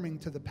conforming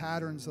to the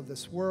patterns of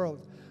this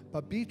world,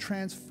 but be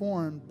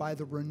transformed by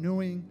the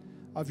renewing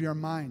of your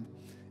mind.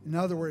 In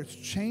other words,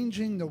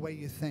 changing the way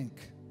you think.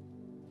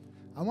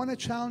 I want to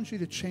challenge you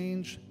to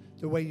change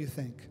the way you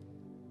think.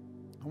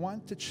 I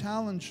want to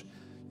challenge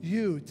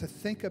you to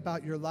think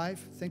about your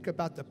life, think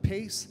about the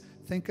pace,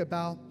 think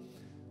about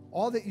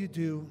all that you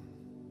do.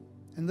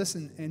 And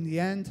listen, in the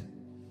end,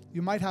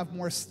 you might have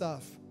more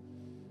stuff,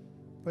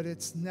 but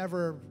it's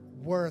never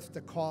worth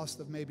the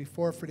cost of maybe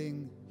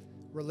forfeiting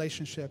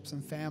relationships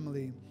and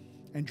family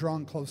and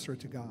drawing closer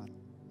to God.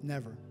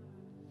 Never.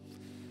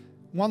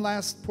 One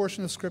last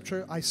portion of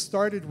Scripture. I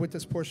started with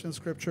this portion of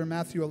Scripture,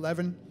 Matthew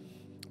 11,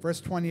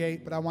 verse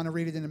 28, but I want to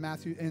read it in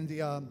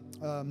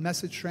the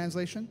Message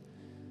translation.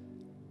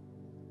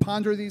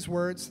 Ponder these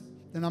words,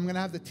 then I'm going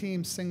to have the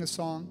team sing a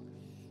song.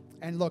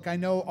 And look, I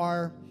know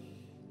our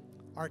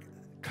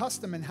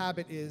custom and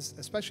habit is,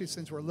 especially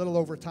since we're a little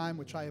over time,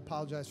 which I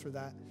apologize for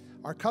that,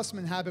 our custom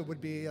and habit would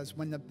be as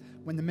when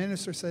the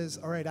minister says,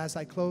 all right, as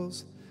I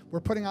close, we're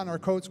putting on our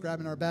coats,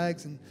 grabbing our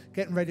bags, and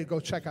getting ready to go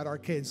check out our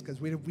kids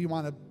because we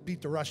want to beat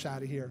the rush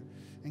out of here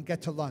and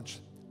get to lunch.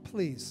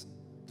 Please,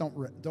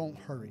 don't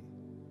hurry.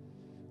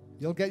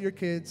 You'll get your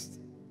kids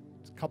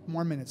a couple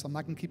more minutes. I'm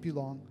not going to keep you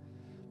long.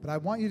 But I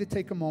want you to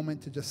take a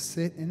moment to just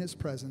sit in his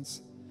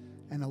presence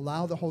and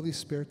allow the Holy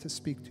Spirit to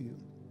speak to you.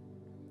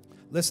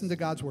 Listen to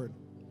God's word.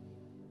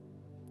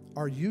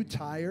 Are you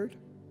tired?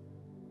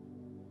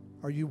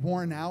 Are you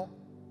worn out?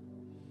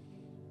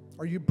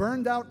 Are you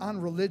burned out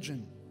on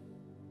religion?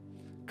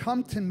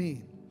 Come to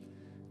me.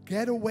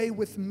 Get away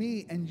with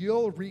me and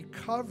you'll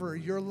recover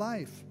your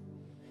life.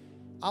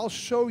 I'll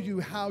show you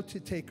how to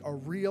take a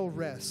real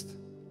rest.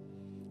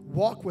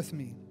 Walk with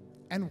me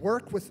and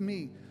work with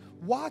me.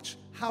 Watch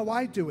how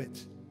I do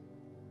it.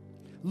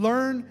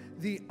 Learn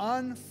the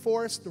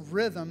unforced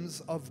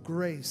rhythms of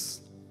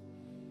grace.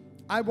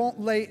 I won't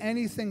lay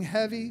anything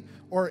heavy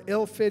or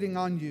ill-fitting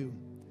on you.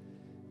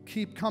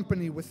 Keep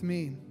company with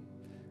me,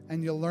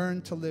 and you'll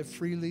learn to live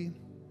freely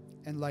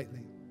and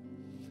lightly.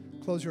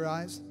 Close your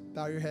eyes,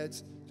 bow your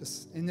heads.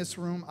 Just in this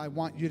room, I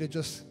want you to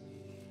just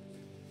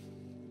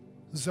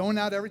zone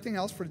out everything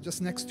else for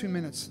just next 2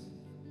 minutes.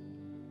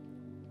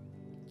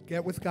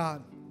 Get with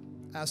God.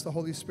 Ask the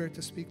Holy Spirit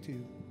to speak to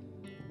you.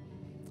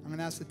 I'm going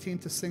to ask the team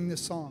to sing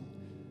this song.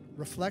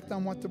 Reflect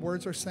on what the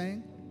words are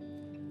saying.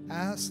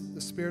 Ask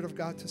the Spirit of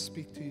God to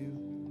speak to you.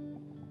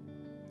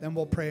 Then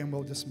we'll pray and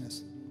we'll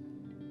dismiss.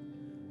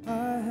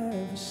 I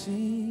have a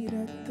seat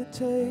at the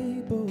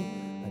table.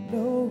 I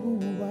know who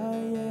I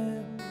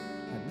am.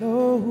 I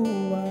know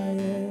who I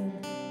am.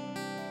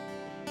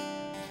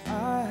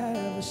 I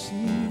have a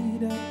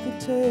seat at the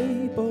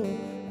table.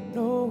 I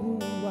know who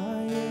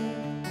I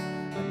am.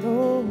 I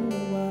know who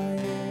I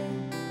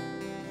am.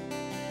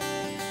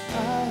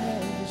 I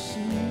have a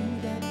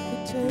seat at the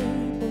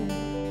table. I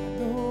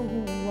know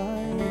who I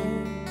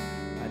am.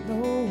 I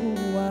know who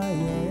I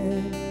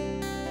am.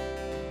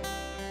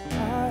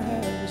 I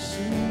have a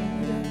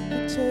seat at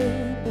the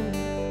table.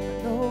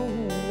 I know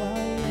who I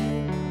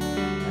am.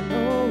 I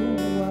know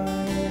who I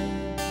am.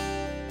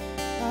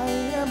 I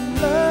am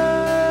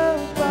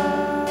loved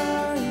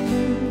by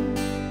you.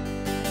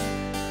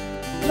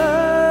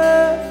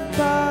 Loved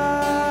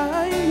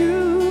by you.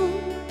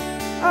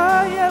 I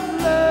am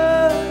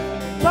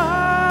loved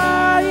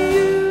by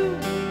you.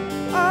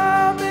 I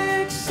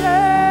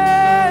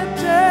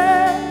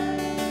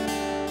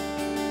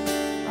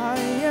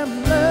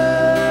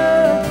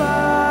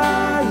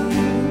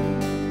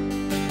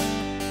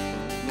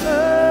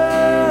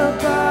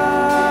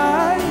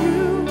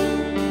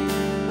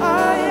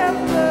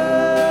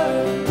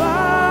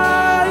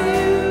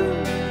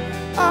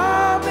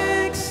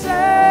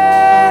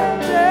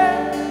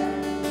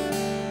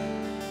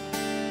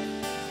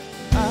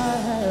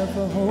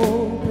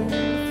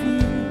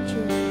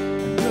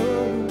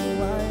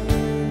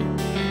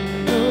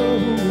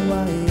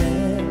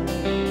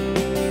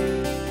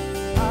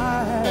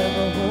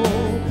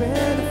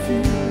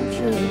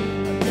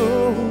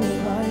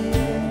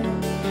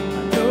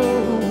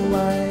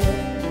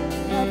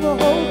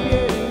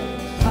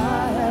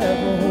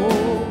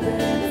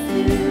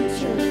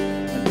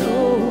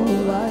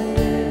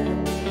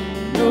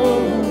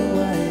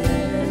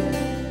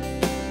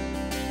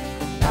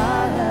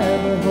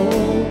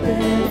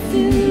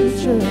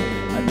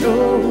treasure. I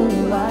know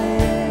who I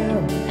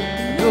am.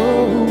 I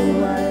know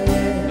who I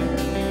am.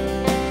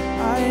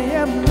 I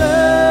am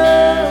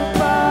loved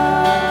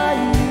by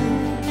you.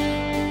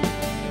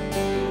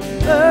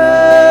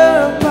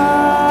 Loved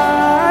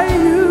by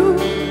you.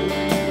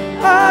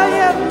 I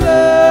am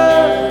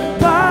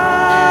loved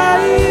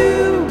by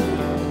you.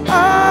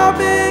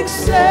 I'm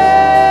accepted.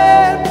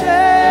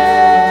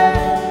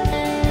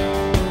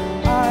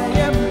 I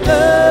am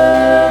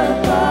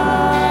loved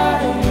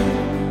by you.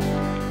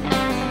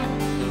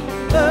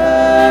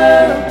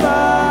 Loved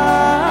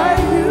by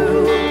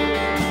you.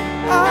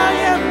 I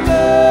am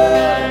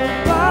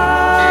loved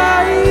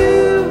by you.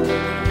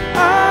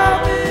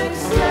 I'm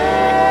accepted.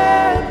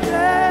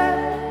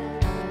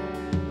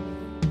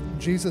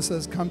 Jesus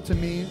says, come to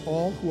me,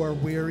 all who are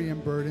weary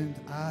and burdened.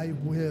 I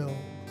will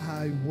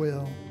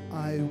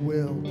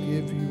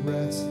give you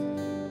rest.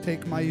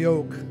 Take my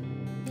yoke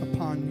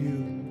upon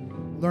you.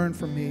 Learn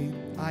from me.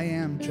 I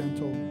am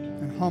gentle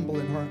and humble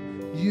in heart.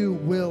 You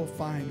will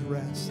find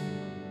rest.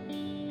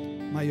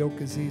 My yoke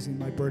is easy,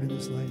 my burden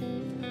is light.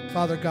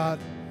 Father God,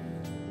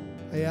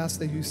 I ask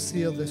that you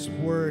seal this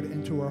word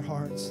into our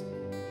hearts.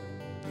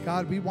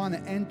 God, we want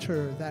to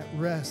enter that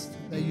rest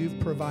that you've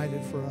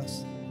provided for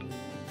us.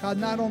 God,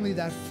 not only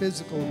that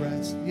physical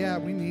rest, yeah,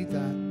 we need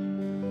that,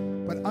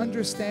 but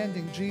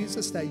understanding,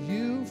 Jesus, that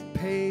you've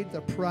paid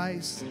the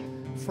price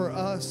for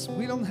us.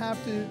 We don't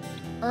have to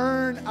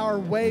earn our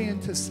way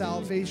into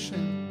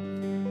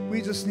salvation.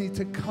 We just need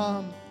to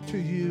come to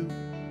you.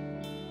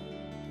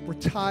 We're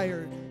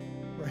tired.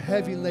 We're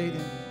heavy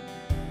laden.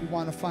 We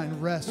want to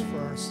find rest for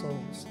our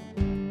souls.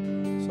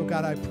 So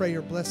God, I pray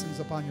your blessings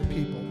upon your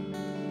people.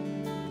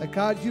 That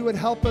God, you would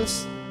help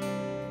us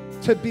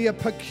to be a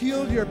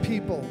peculiar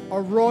people,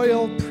 a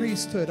royal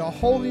priesthood, a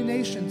holy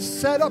nation,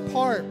 set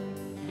apart.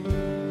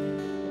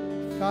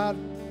 God,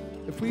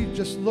 if we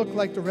just look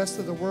like the rest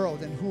of the world,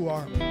 then who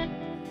are we?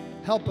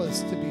 Help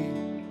us to be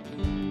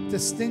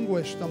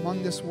distinguished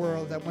among this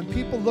world, that when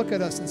people look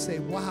at us and say,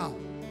 wow,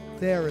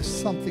 there is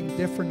something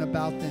different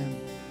about them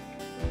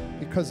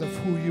because of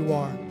who you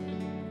are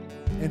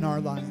in our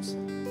lives.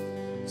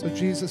 So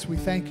Jesus, we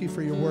thank you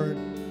for your word.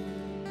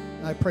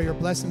 And I pray your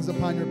blessings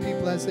upon your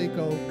people as they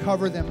go.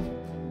 Cover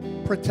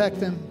them, protect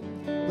them,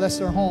 bless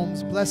their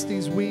homes, bless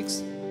these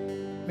weeks.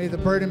 May the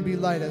burden be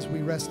light as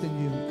we rest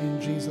in you.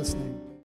 In Jesus' name.